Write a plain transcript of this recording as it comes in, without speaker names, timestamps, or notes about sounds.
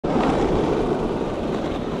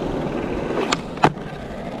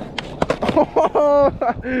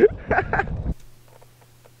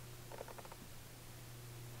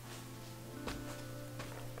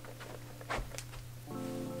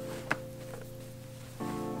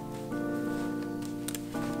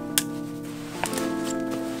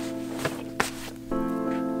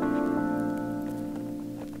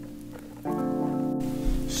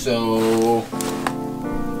So,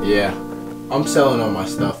 yeah, I'm selling all my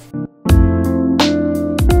stuff.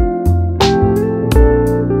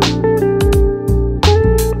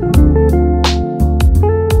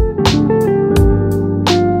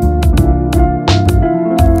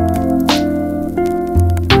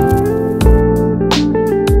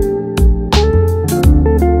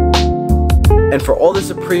 And for all the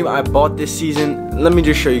Supreme I bought this season, let me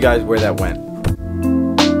just show you guys where that went.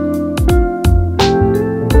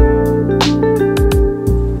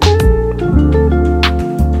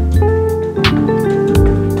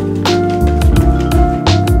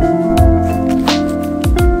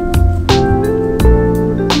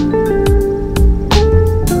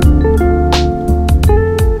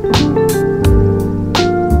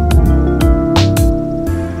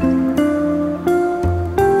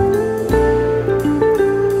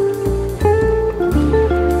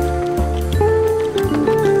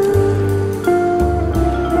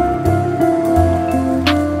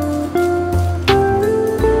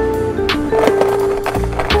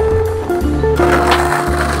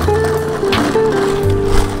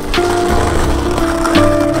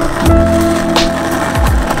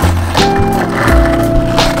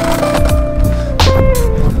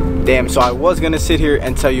 Damn, so I was gonna sit here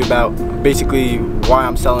and tell you about basically why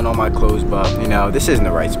I'm selling all my clothes, but you know, this isn't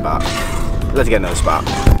the right spot. Let's get another spot.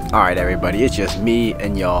 Alright everybody, it's just me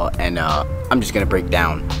and y'all, and I'm just gonna break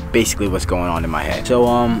down basically what's going on in my head. So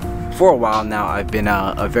for a while now, I've been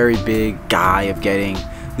a very big guy of getting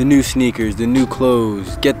the new sneakers, the new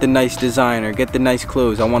clothes, get the nice designer, get the nice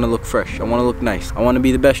clothes. I want to look fresh, I want to look nice, I want to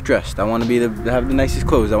be the best dressed, I want to have the nicest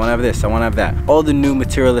clothes, I want to have this, I want to have that. All the new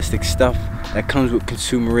materialistic stuff that comes with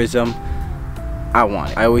consumerism, I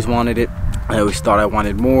want it. I always wanted it. I always thought I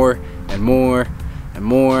wanted more and more and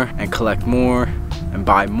more, and collect more and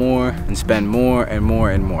buy more and spend more and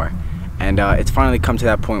more and more. And it's finally come to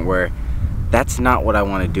that point where that's not what I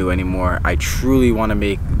want to do anymore. I truly want to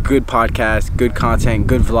make good podcasts, good content,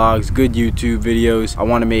 good vlogs, good YouTube videos. I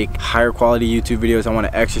want to make higher quality YouTube videos. I want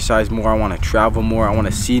to exercise more. I want to travel more. I want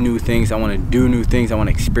to see new things. I want to do new things. I want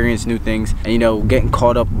to experience new things. And you know, getting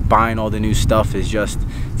caught up buying all the new stuff is just,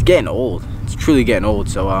 it's getting old. It's truly getting old.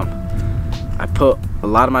 So I put a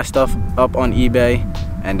lot of my stuff up on eBay,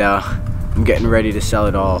 and I'm getting ready to sell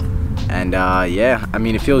it all. And yeah, I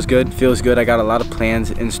mean, it feels good. I got a lot of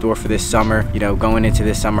plans in store for this summer, you know, going into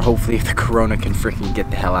this summer, hopefully if the corona can freaking get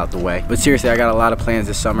the hell out the way. But seriously, I got a lot of plans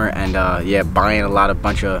this summer, and yeah, buying a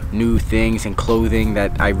bunch of new things and clothing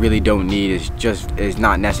that I really don't need is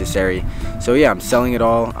not necessary. So yeah, I'm selling it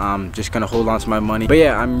all. I'm just gonna hold on to my money. But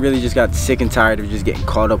yeah, I'm really just got sick and tired of just getting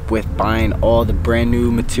caught up with buying all the brand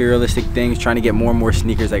new materialistic things, trying to get more and more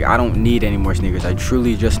sneakers. Like, I don't need any more sneakers. I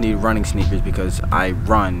truly just need running sneakers because I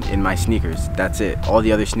run in my sneakers. That's it. All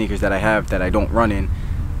the other sneakers that I have that I don't run in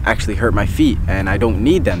actually hurt my feet, and I don't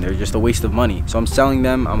need them. They're just a waste of money. So I'm selling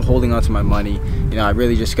them. I'm holding on to my money. You know, I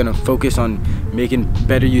really just gonna focus on making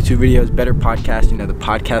better YouTube videos, better podcasts. You know, the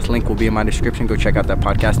podcast link will be in my description. Go check out that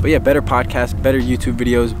podcast. But yeah, better podcasts, better YouTube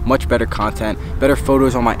videos, much better content, better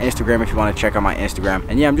photos on my Instagram if you want to check out my Instagram.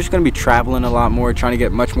 And yeah, I'm just gonna be traveling a lot more, trying to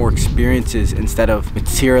get much more experiences instead of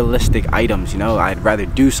materialistic items. You know, I'd rather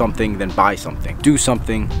do something than buy something. Do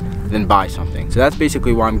something than buy something. So that's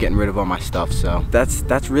basically why I'm getting rid of all my stuff. So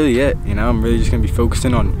that's really it. You know, I'm really just gonna be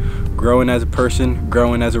focusing on growing as a person,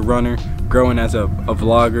 growing as a runner, growing as a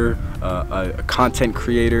vlogger, a content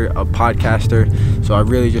creator, a podcaster. So I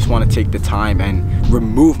really just want to take the time and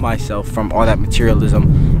remove myself from all that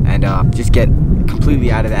materialism and just get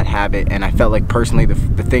completely out of that habit. And I felt like personally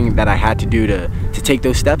the thing that I had to do to take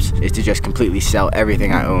those steps is to just completely sell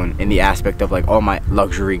everything I own, in the aspect of like all my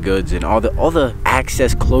luxury goods and all the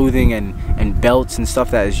access clothing and belts and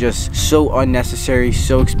stuff that is just so unnecessary,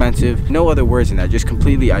 so expensive. No other words than that. Just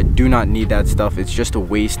completely, I do not need that stuff. It's just a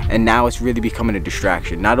waste. And now it's really becoming a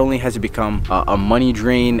distraction. Not only has it become a money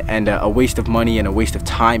drain and a waste of money and a waste of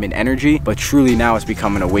time and energy, but truly now it's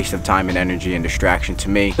becoming a waste of time and energy and distraction to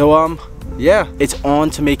me. So yeah, it's on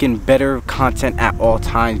to making better content at all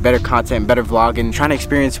times, better content, better vlogging, trying to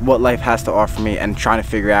experience what life has to offer me and trying to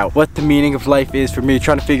figure out what the meaning of life is for me,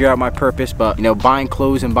 trying to figure out my purpose. But you know, buying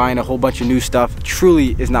clothes and buying a whole bunch of new stuff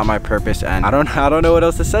truly is not my purpose, and I don't know what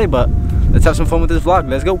else to say, but let's have some fun with this vlog.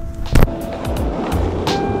 Let's go.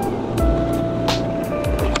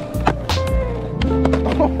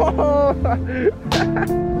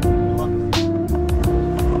 go.